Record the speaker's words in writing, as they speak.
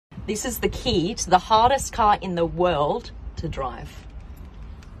This is the key to the hardest car in the world to drive.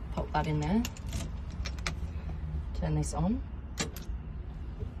 Pop that in there. Turn this on.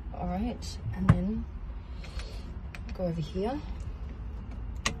 All right, and then go over here.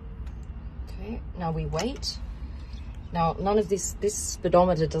 Okay, now we wait. Now, none of this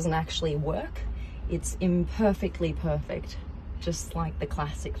speedometer doesn't actually work. It's imperfectly perfect, just like the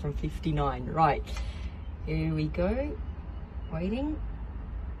classic from 59. Right, here we go, waiting.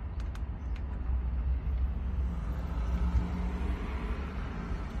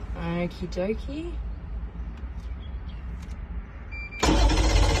 Okie dokie.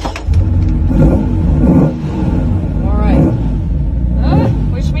 All right,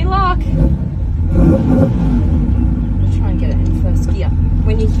 wish me luck. Let's try and get it in first gear.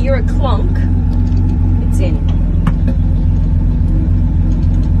 When you hear a clunk, it's in.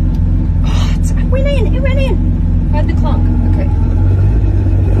 Oh, it went in, it went in. Heard the clunk, okay.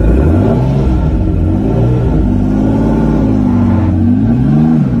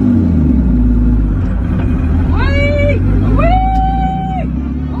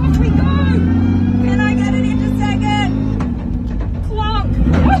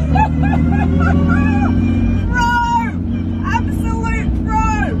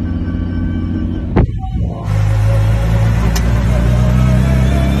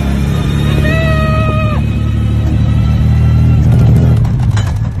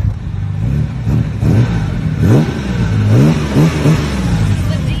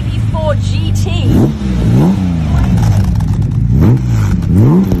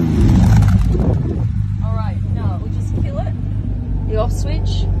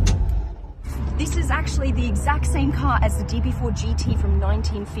 Switch. This is actually the exact same car as the DB4 GT from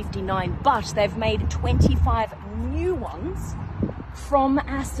 1959, but they've made 25 new ones from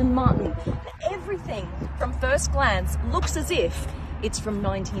Aston Martin. Everything from first glance looks as if it's from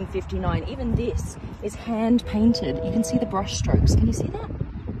 1959. Even this is hand painted. You can see the brush strokes. Can you see that?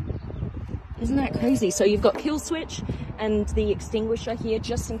 Isn't that crazy? So you've got kill switch and the extinguisher here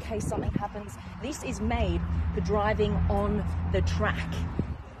just in case something happens. This is made for driving on the track.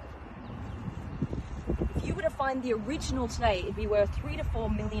 If you were to find the original today, it'd be worth $3 to $4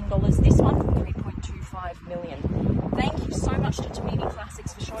 million. This one, $3.25 million. Thank you so much to Tamimi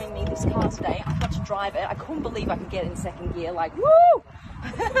Classics for showing me this car today. I got to drive it. I couldn't believe I could get it in second gear, like, woo!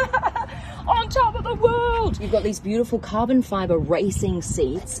 On top of the world! You've got these beautiful carbon fiber racing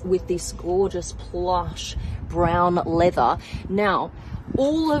seats with this gorgeous plush brown leather. Now,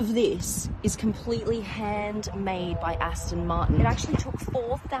 all of this is completely handmade by Aston Martin. It actually took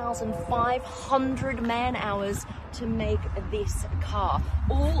 4,500 man-hours to make this car.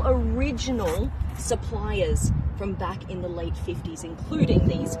 All original suppliers from back in the late 50s, including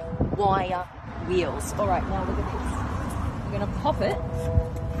these wire wheels. All right, now look at this. We're gonna pop it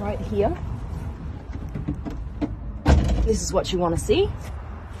right here. This is what you want to see.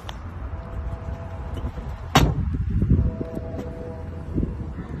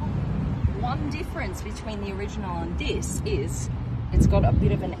 One difference between the original and this is it's got a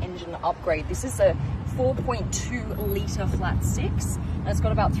bit of an engine upgrade. This is a 4.2 litre flat six, and it's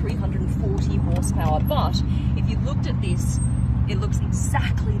got about 340 horsepower. But if you looked at this, it looks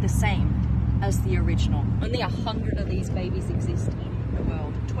exactly the same as the original. Only 100 of these babies exist in the world.